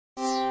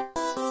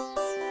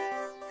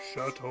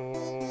Château.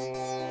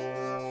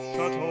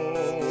 Château.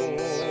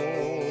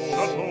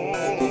 Château.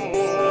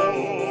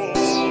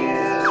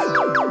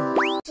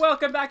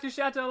 Welcome back to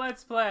Château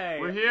Let's Play.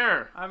 We're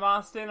here. I'm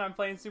Austin. I'm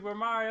playing Super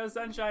Mario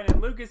Sunshine, and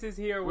Lucas is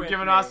here with me. We're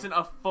giving Austin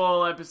a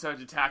full episode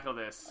to tackle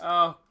this.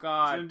 Oh, He's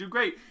God. gonna do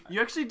great.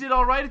 You actually did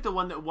all right at the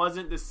one that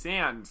wasn't the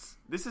Sands.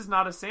 This is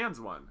not a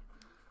Sands one.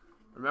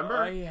 Remember?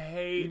 I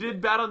hate You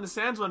did bad on the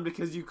Sands one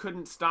because you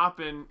couldn't stop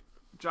and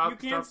drop. You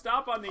can't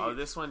stop on these. Oh,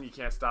 this one you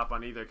can't stop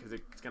on either because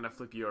it's gonna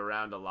flip you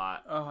around a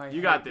lot. Oh, I You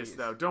hate got this these.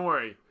 though. Don't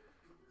worry.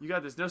 You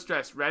got this. No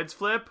stress. Reds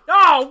flip.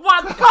 Oh,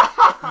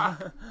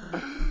 what?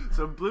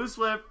 So blues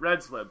flip,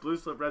 reds flip,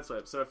 blues flip, reds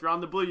flip. So if you're on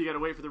the blue, you gotta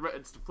wait for the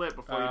reds to flip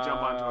before you jump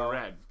onto a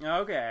red.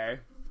 Okay.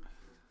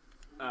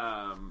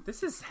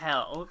 This is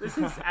hell. This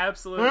is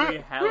absolutely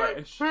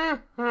hellish.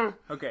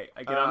 Okay,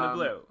 I get on the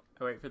blue.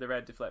 I wait for the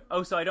red to flip.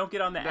 Oh, so I don't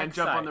get on the Then X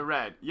jump side. on the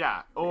red.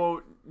 Yeah.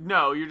 Oh,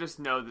 no, you just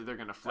know that they're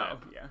gonna flip. Oh,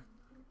 yeah.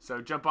 So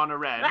jump on a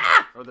red,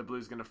 Ah! or the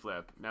blue's gonna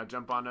flip. Now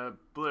jump on a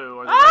blue,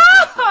 or the red's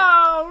gonna flip.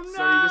 Oh, no!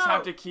 So you just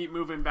have to keep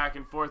moving back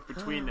and forth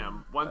between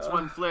them. Once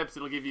one flips,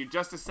 it'll give you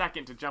just a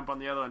second to jump on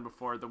the other one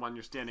before the one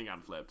you're standing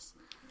on flips.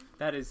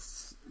 That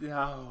is...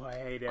 Oh, I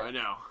hate it. I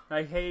know.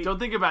 I hate... Don't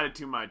think about it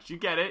too much. You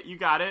get it. You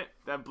got it.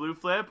 That blue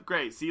flip.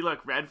 Great. See,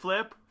 look, red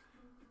flip.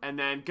 And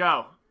then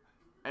go.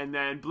 And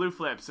then blue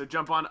flip. So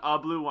jump on a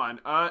blue one.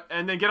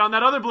 And then get on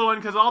that other blue one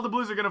because all the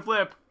blues are going to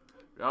flip.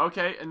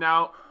 Okay. And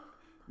now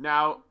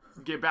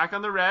get back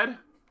on the red.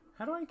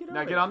 How do I get on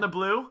Now get on the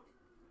blue.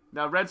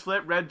 Now red's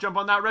flip. Red, jump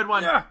on that red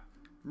one. Yeah.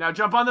 Now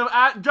jump on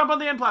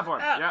the end platform.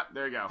 Yeah,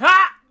 there you go.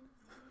 Ha!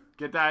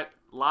 Get that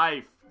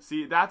life.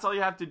 See, that's all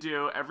you have to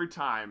do every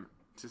time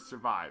to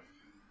survive.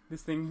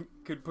 This thing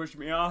could push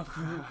me off.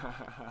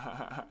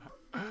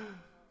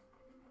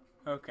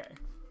 Okay.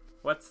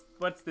 What's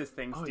this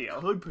thing's Oh, deal?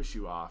 it could push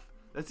you off.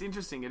 That's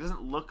interesting. It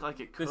doesn't look like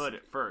it could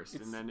at first,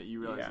 and then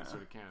you realize yeah. it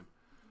sort of can.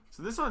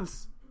 So this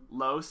one's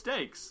low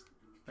stakes.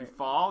 If you Wait.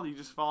 fall, you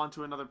just fall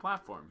onto another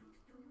platform.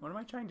 What am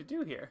I trying to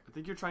do here? I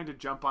think you're trying to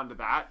jump onto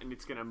that, and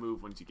it's going to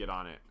move once you get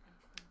on it.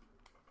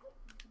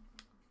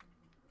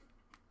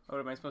 Oh,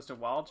 am I supposed to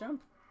wall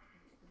jump?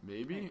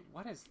 Maybe? Wait,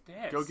 what is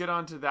this? Go get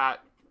onto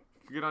that.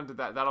 Get onto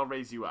that. That'll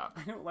raise you up.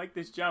 I don't like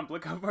this jump.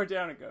 Look how far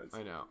down it goes.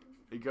 I know.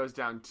 It goes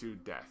down to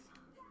death.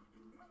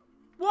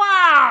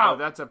 Wow! Oh,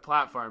 that's a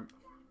platform.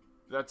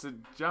 That's a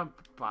jump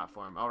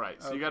platform. All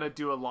right, so Okay. you got to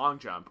do a long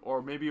jump,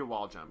 or maybe a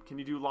wall jump. Can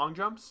you do long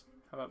jumps?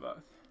 How about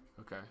both?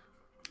 Okay.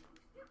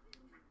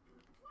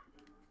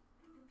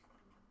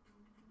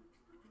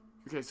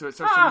 Okay, so it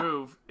starts to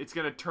move. It's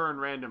going to turn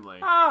randomly.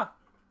 Ah!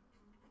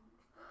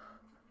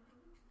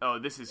 Oh,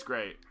 this is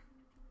great.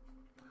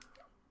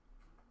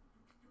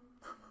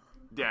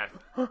 Death.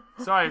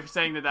 Sorry for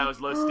saying that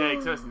was low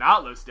stakes. That's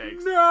not low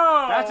stakes.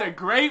 No! That's a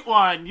great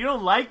one. You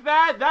don't like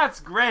that? That's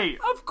great.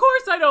 Of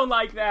course I don't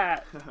like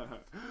that!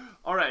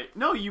 All right.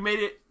 No, you made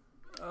it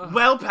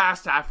well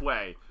past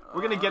halfway.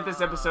 We're going to get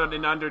this episode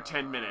in under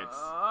 10 minutes.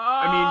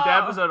 I mean,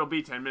 the episode will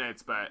be 10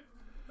 minutes, but...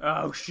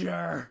 Oh,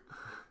 sure.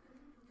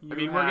 I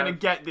mean, we're going to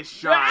get this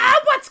shine.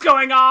 Ah, what's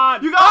going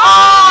on? You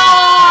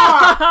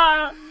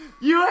got...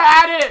 You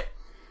had it!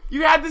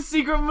 You had the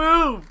secret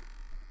move!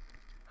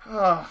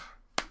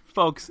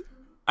 Folks,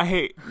 I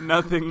hate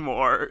nothing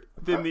more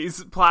than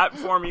these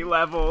platformy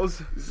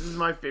levels. This is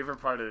my favorite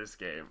part of this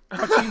game.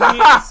 Watching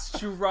me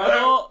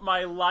struggle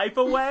my life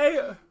away.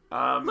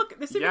 Look,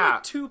 there's even yeah.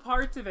 like 2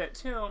 parts of it,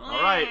 too. All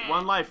right,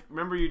 one life.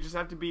 Remember, you just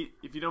have to beat...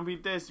 If you don't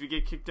beat this, you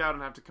get kicked out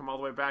and have to come all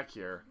the way back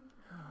here.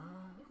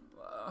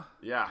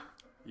 Yeah.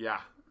 Yeah.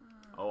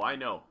 Oh, I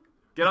know.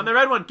 Get on the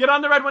red one. Get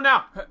on the red one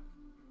now.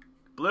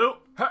 Blue.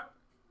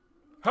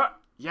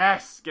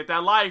 Yes. Get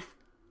that life.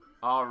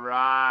 All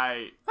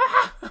right.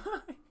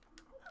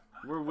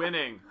 We're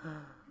winning.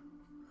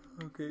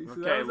 Okay, so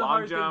that Okay, was a long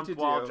hard jump, thing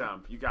to wall do.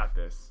 jump. You got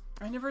this.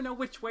 I never know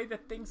which way the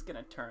thing's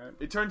gonna turn.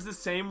 It turns the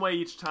same way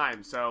each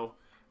time, so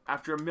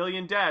after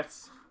 1,000,000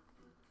 deaths,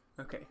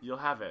 Okay, you'll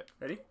have it.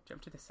 ready?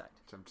 Jump to this side.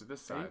 Jump to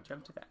this Ready? side.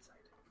 Jump to that side.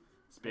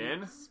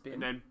 Spin. Spin.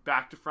 And then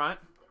back to front.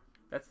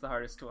 That's the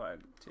hardest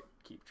one to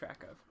keep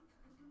track of.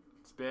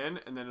 Spin,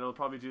 and then it'll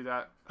probably do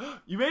that.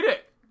 You made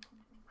it!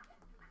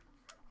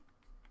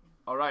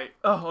 All right.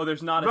 Oh,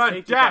 there's not a Run,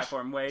 safety dash!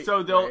 platform. Wait.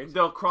 So wait.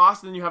 they'll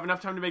cross, and then you have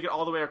enough time to make it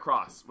all the way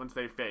across once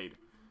they fade.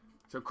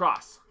 So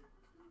cross.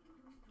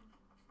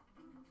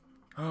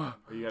 Oh,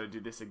 you got to do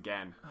this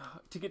again.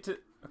 To get to...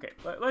 Okay,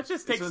 let's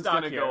just This take one's stock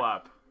gonna here. go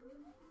up.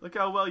 Look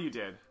how well you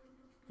did.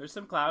 There's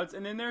some clouds,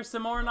 and then there's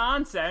some more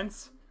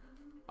nonsense.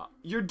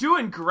 You're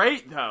doing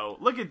great, though.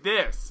 Look at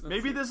this.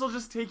 Maybe see. this will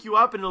just take you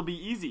up, and it'll be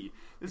easy.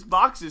 This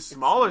box is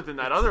smaller than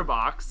that other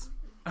box.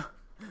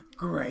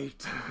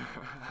 Great.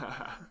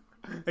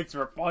 Thanks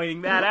for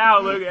pointing that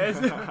out, Lucas.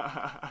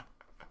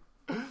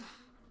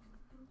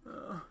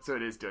 So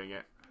it is doing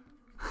it.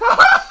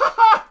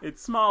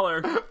 It's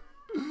smaller.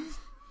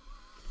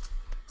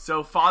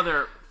 So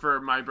father,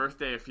 for my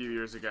birthday a few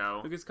years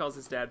ago, Lucas calls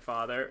his dad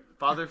father.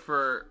 Father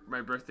for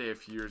my birthday a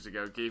few years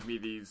ago gave me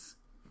these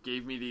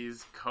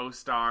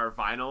Co-Star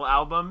vinyl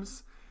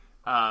albums,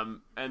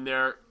 And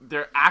they're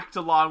act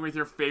along with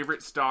your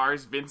favorite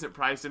stars, Vincent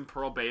Price and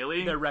Pearl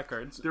Bailey. They're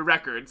records. They're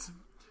records.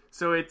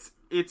 So it's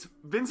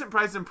Vincent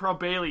Price and Pearl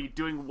Bailey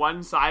doing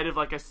one side of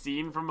like a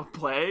scene from a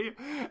play,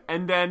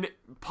 and then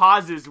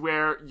pauses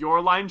where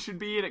your line should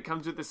be, and it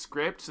comes with the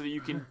script so that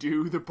you can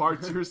do the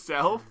parts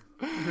yourself.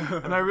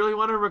 And I really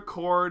want to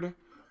record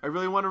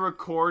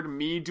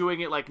me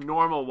doing it like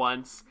normal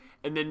once,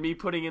 and then me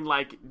putting in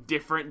like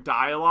different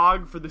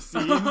dialogue for the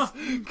scenes,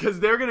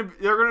 because they're gonna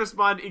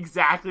respond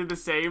exactly the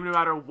same no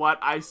matter what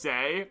I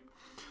say.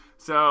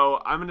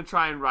 So I'm gonna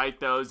try and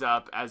write those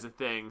up as a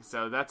thing.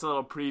 So that's a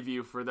little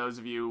preview for those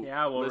of you.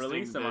 Yeah, we'll listening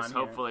release to them this.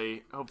 on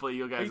Hopefully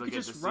you guys will get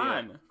to just see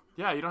run. it.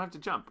 Yeah, you don't have to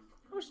jump.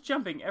 I was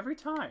jumping every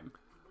time.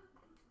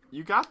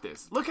 You got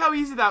this. Look how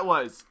easy that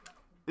was.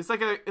 It's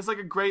like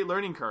a great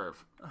learning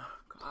curve.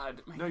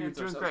 God, my No, you're hands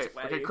are doing so great.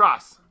 sweaty. Okay,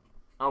 cross.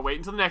 Oh, wait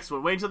until the next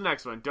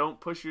one. Don't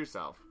push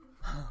yourself.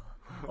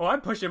 Oh,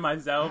 I'm pushing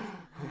myself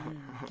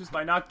just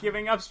by not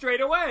giving up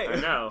straight away. I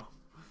know.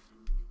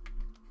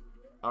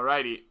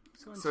 Alrighty.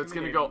 So it's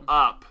gonna go intimidating.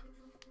 up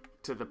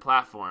to the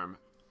platform.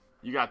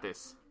 You got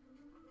this.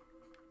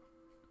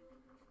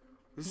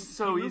 This is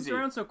so He moves easy.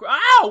 around so quick.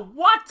 Ow!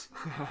 What?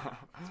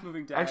 It's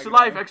moving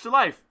diagonally. Extra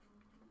life.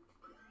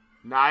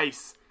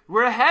 Nice.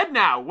 We're ahead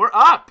now. We're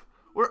up.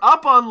 We're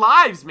up on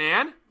lives,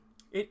 man.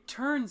 It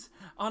turns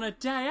on a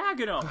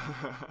diagonal.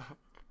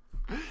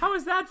 How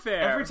is that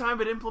fair? Every time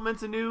it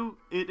implements a new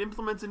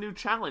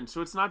challenge,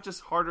 so it's not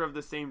just harder of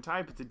the same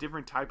type. It's a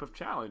different type of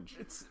challenge.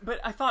 But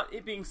I thought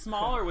it being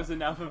smaller was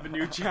enough of a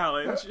new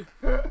challenge.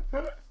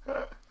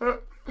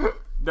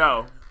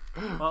 No.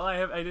 Well,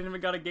 I didn't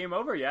even got a game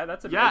over yet.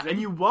 That's amazing. Yeah,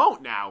 and you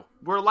won't now.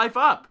 We're a life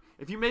up.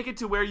 If you make it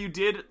to where you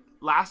did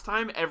last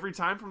time, every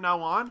time from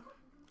now on.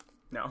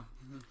 No.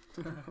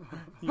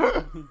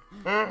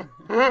 I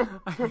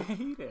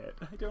hate it.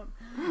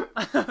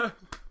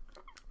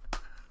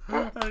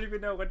 I don't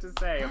even know what to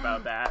say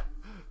about that.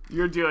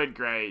 You're doing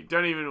great.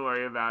 Don't even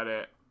worry about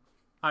it.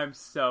 I'm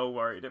so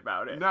worried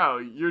about it. No,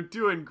 you're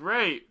doing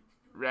great.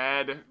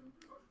 Red.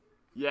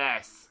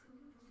 Yes.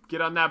 Get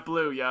on that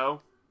blue,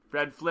 yo.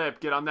 Red flip.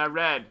 Get on that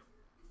red.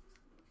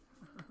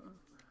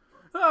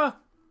 What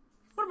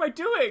am I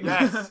doing?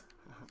 Yes.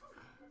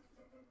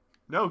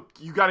 No,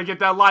 you gotta get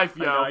that life,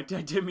 yo. I know, I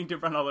didn't mean to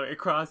run all the way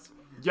across.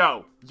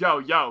 Yo. This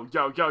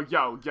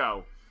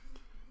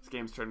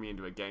game's turned me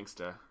into a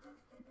gangsta.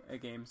 A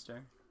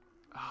gamester.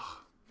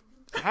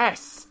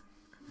 Yes.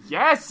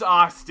 Yes,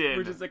 Austin.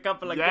 We're just a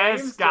couple of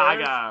Yes, gamesters.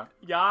 Gaga.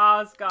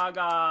 Yes,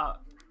 Gaga.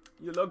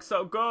 You look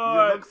so good.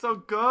 You look so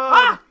good.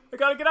 Ah! I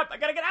gotta get up.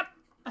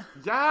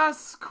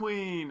 Yes,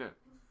 queen.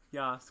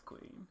 Yas,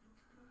 queen.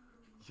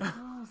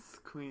 Yes,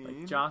 queen.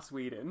 Like Joss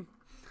Whedon.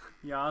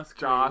 Yas,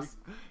 queen. Joss.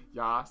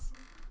 Yas.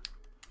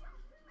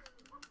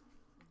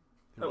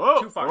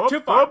 Oh, too far. Too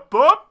far.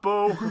 Got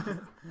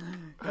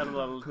Got a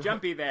little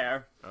jumpy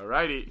there.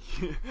 Alrighty.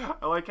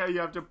 I like how you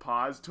have to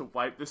pause to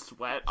wipe the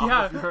sweat off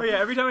Yeah, of your... yeah.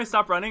 Every time I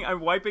stop running, I'm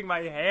wiping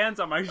my hands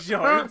on my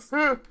shorts.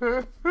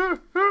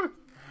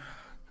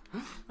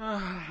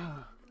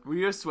 Were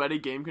you a sweaty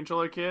game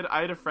controller kid? I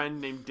had a friend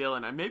named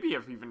Dylan. Maybe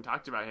I've even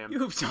talked about him.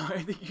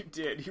 I think you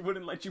did. He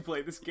wouldn't let you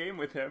play this game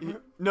with him.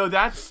 No,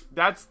 that's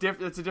different.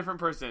 That's a different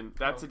person.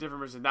 That's a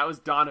different person. That was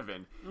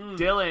Donovan.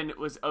 Dylan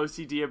was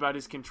OCD about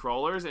his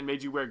controllers and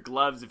made you wear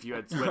gloves if you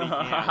had sweaty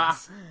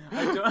hands.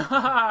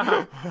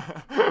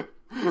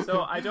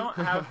 So I don't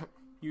have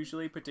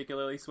usually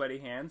particularly sweaty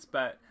hands,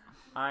 but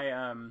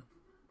I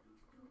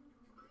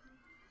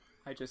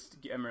just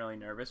am really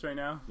nervous right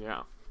now.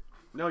 Yeah.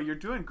 No, you're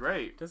doing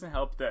great. Doesn't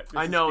help that this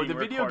I is know being the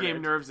video recorded.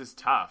 game nerves is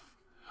tough.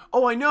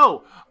 Oh, I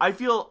know. I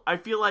feel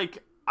like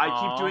I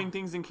keep doing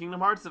things in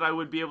Kingdom Hearts that I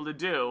would be able to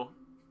do.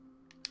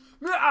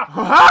 Look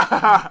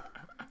at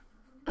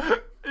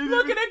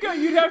it go!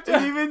 You'd have It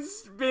to even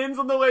spins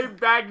on the way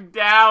back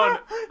down.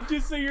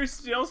 just so you're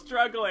still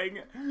struggling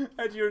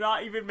and you're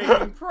not even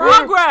making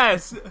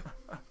progress.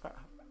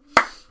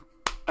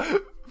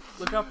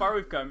 Look how far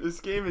we've come. This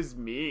game is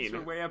mean.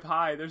 We're way up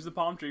high. There's the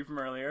palm tree from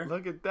earlier.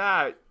 Look at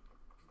that.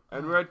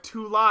 And we're at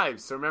 2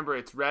 lives. So remember,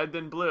 it's red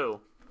then blue.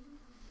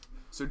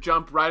 So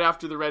jump right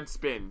after the red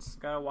spins.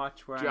 Gotta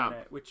watch where Jump.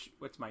 I'm at.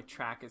 What's my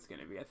track is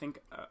gonna be. I think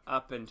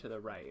up and to the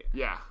right.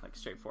 Yeah. Like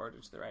straight forward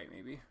and to the right,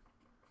 maybe.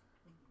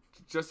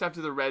 Just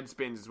after the red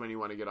spins is when you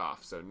want to get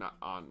off. So not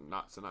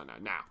now.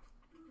 Now.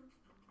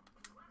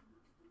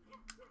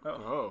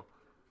 Oh.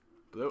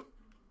 Blue.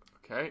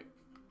 Okay.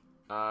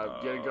 You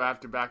gotta go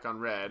after back on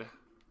red.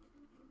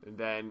 And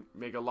then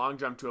make a long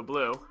jump to a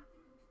blue.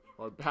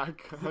 Or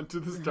back onto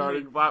the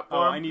starting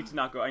platform. Oh, I need to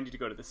not go. I need to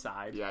go to the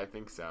side. Yeah, I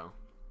think so.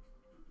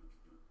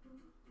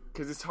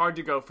 Because it's hard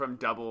to go from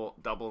double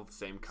the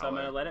same color. So I'm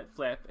gonna let it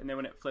flip, and then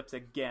when it flips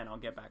again, I'll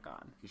get back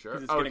on. You sure?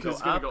 Because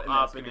it's gonna go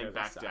up and then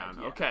back down.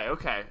 Yeah.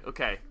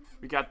 Okay.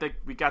 We got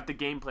the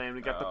game plan.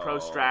 We got the pro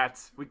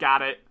strats. We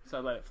got it. So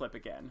I let it flip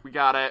again. We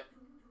got it.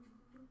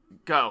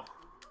 Go.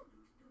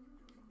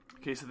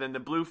 Okay, so then the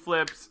blue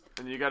flips,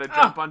 and then you gotta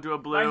jump onto a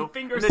blue. My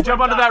finger and then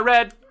jump slipped onto up. that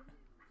red.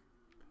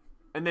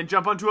 And then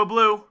jump onto a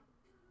blue.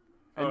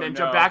 And then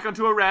jump back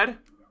onto a red.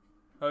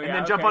 Oh, yeah, and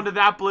then jump okay. onto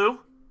that blue.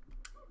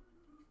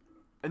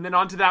 And then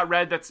onto that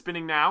red that's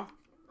spinning now.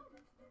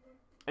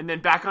 And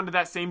then back onto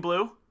that same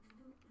blue.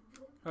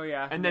 Oh,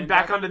 yeah. And then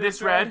back onto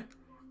this red.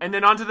 And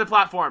then onto the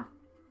platform.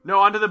 No,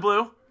 onto the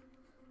blue.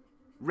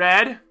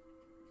 Red.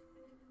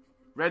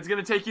 Red's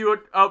gonna take you...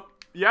 Oh,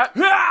 yeah.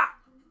 No!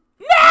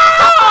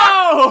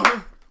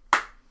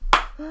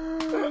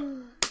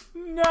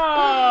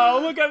 No!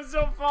 Look, I'm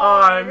so Oh,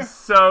 far. I'm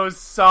so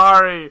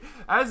sorry.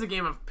 That is a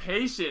game of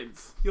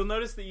patience. You'll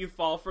notice that you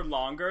fall for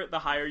longer the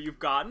higher you've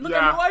gotten. Look,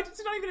 Yeah.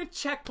 it's not even a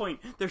checkpoint.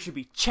 There should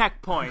be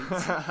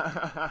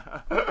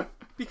checkpoints.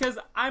 Because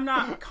I'm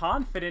not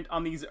confident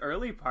on these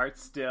early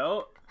parts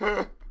still.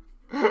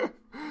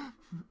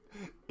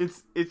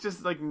 It's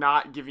just like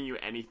not giving you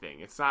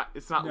anything. It's not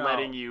No.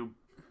 letting you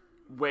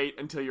wait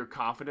until you're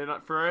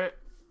confident for it.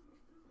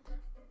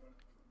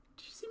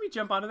 Did you see me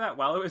jump onto that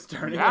while it was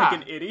turning Yeah. like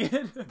an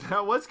idiot?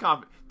 That was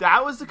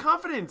That was the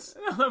confidence.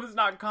 No, that was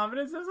not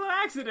confidence. That was an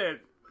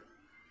accident.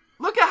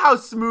 Look at how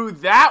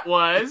smooth that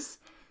was.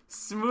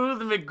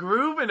 Smooth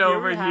McGroovin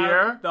over we have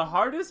here. The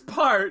hardest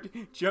part,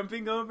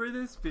 jumping over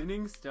the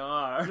spinning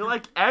star. You're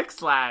like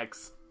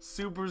X-Lax.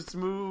 Super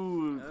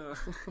smooth.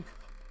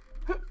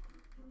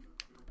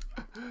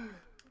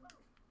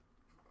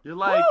 You're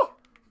like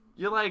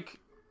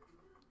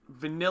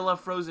vanilla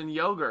frozen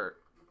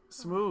yogurt.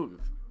 Smooth.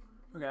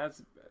 Okay, that's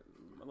a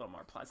little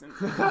more pleasant.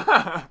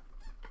 I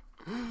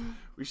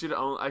should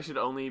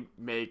only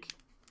make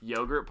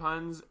yogurt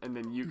puns, and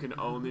then you can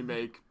only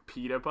make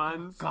pita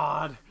puns.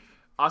 God.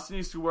 Austin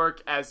used to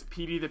work as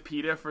Petey the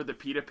Pita for the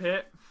Pita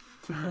Pit.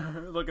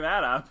 Look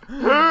that up.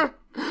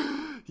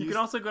 You can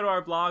also go to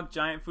our blog,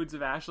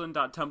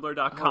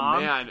 giantfoodsofashland.tumblr.com. Oh,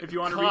 man. If you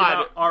want to God. read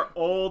about our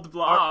old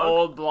blog. Our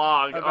old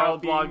blog.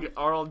 About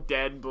Our old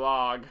dead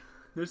blog.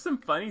 There's some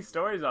funny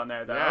stories on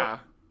there, though. Yeah.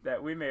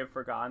 That we may have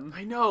forgotten.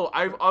 I know.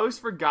 I've always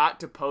forgot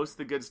to post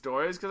the good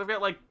stories because I've got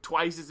like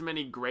twice as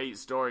many great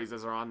stories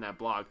as are on that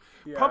blog.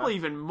 Yeah. Probably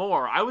even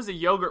more. I was a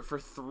yogurt for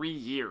 3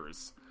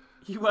 years.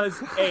 He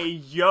was a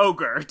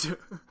yogurt.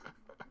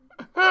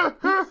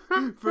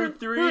 For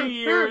 3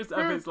 years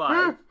of his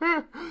life.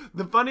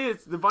 The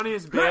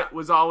funniest bit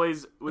was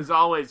always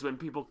when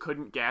people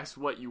couldn't guess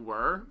what you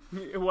were.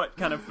 What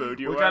kind of food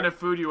you were. What kind of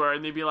food you were,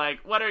 and they'd be like,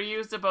 "What are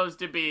you supposed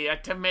to be? A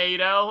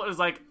tomato?" It was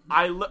like,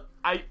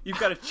 You've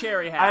got a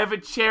cherry hat. I have a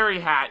cherry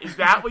hat. Is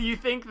that what you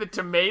think the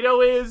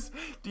tomato is?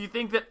 Do you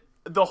think that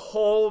the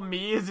whole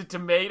me is a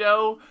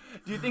tomato?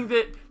 Do you think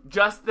that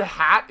just the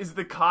hat is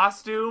the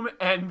costume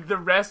and the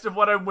rest of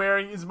what I'm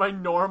wearing is my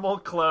normal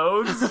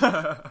clothes?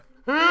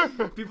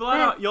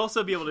 You'll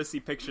also be able to see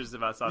pictures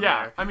of us on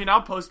Yeah, there. I mean,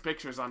 I'll post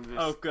pictures on this.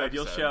 Oh, good.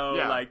 You'll episode. show,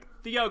 Yeah. like,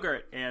 the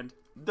yogurt and...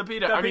 the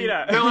pita. the I mean,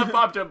 pita. they'll have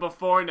popped up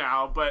before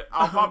now, but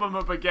I'll pop them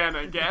up again,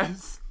 I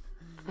guess.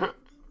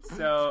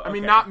 So, I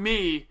mean, okay. not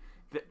me,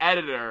 the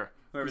editor.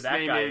 Whoever whose that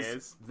name guy is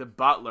is. the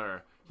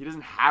butler. He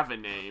doesn't have a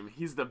name.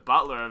 He's the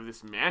butler of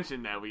this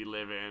mansion that we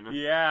live in.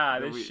 Yeah,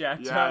 the Yeah,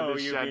 Chateau,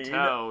 the you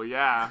Chateau,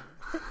 yeah.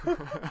 mean.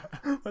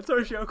 What's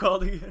our show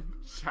called again?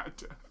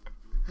 Chateau.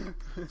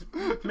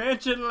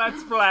 Mansion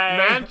Let's Play.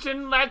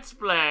 Mansion Let's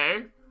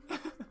Play.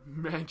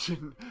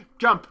 Mansion.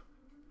 Jump.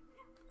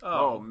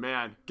 Oh,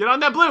 man. Get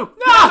on that blue. No!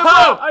 Get on the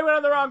blue. I went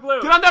on the wrong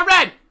blue. Get on that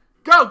red.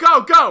 Go,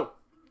 go, go.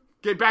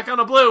 Get back on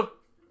the blue.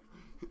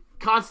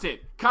 Constant,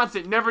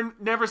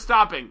 never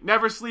stopping,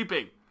 never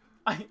sleeping.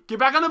 Get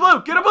back on the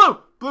blue. Get a blue.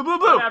 Blue, blue,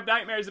 blue. I have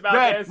nightmares about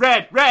Red, this.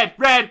 red, red,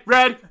 red,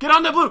 red. Get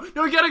on the blue.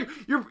 No,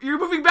 you're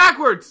moving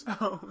backwards.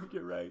 Oh,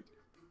 you're right.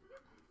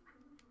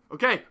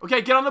 Okay,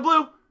 get on the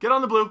blue. Get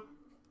on the blue.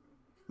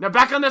 Now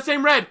back on that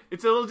same red.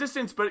 It's a little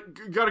distance, but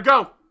you gotta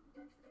go.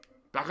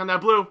 Back on that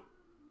blue.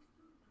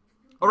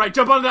 All right,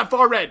 jump onto that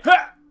far red.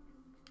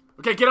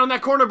 Okay, get on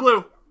that corner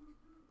blue.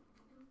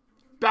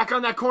 Back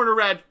on that corner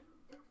red.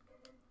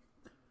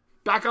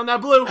 Back on that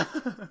blue.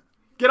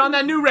 Get on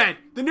that new red.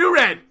 The new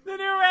red. The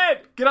new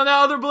red. Get on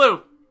that other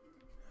blue.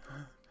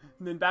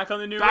 And then back on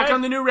the new red. Back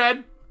on the new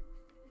red.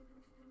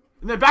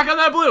 And then back on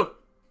that blue.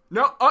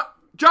 No,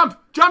 jump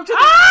to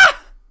the...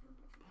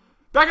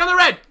 Back on the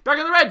red. Back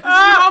on the red. This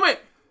is the moment.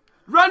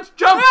 Run,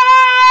 jump.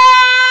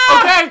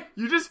 Okay,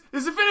 this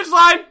is the finish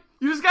line.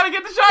 You just gotta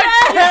get the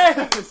shine.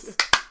 Yes.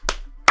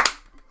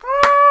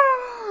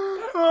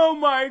 Oh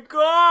my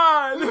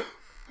god.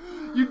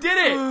 You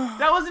did it.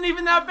 That wasn't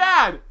even that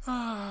bad.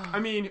 I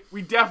mean,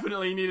 we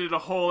definitely needed a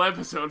whole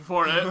episode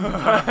for it.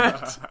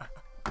 But...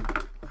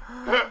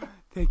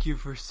 Thank you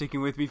for sticking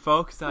with me,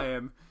 folks. I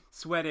am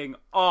sweating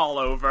all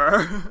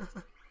over.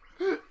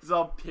 It's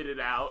all pitted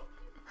out.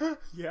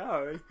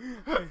 Yeah,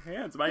 my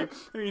hands.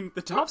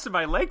 The tops of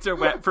my legs are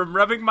wet from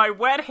rubbing my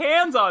wet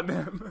hands on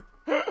them.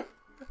 I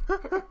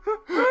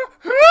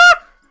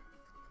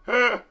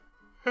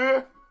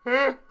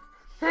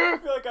feel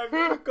like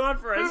I've gone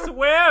for a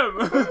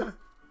swim.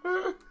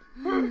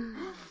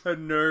 A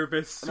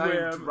nervous swim. I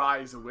am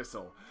dry as a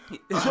whistle.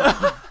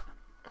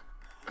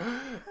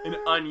 An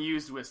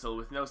unused whistle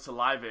with no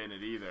saliva in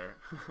it either.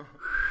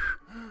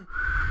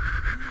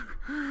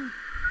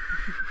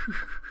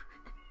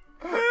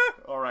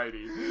 Alright.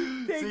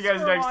 Alrighty. Thanks See you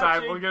guys for next time.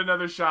 watching. We'll get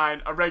another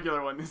shine. A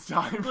regular one this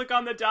time. Click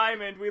on the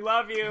diamond. We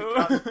love you.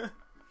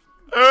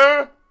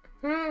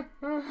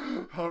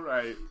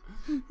 Alright.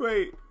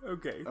 Wait.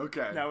 Okay.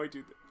 Okay. Now we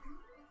do this.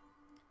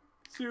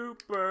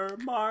 Super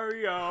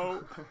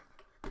Mario.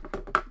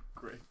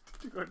 Great.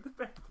 To go to the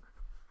bed.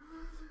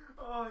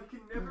 Oh, I can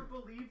never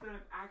believe that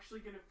I'm actually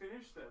gonna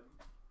finish them.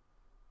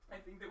 I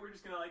think that we're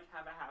just gonna like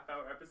have a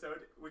half-hour episode,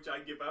 which I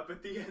give up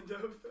at the end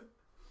of.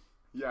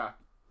 Yeah.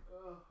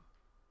 Oh.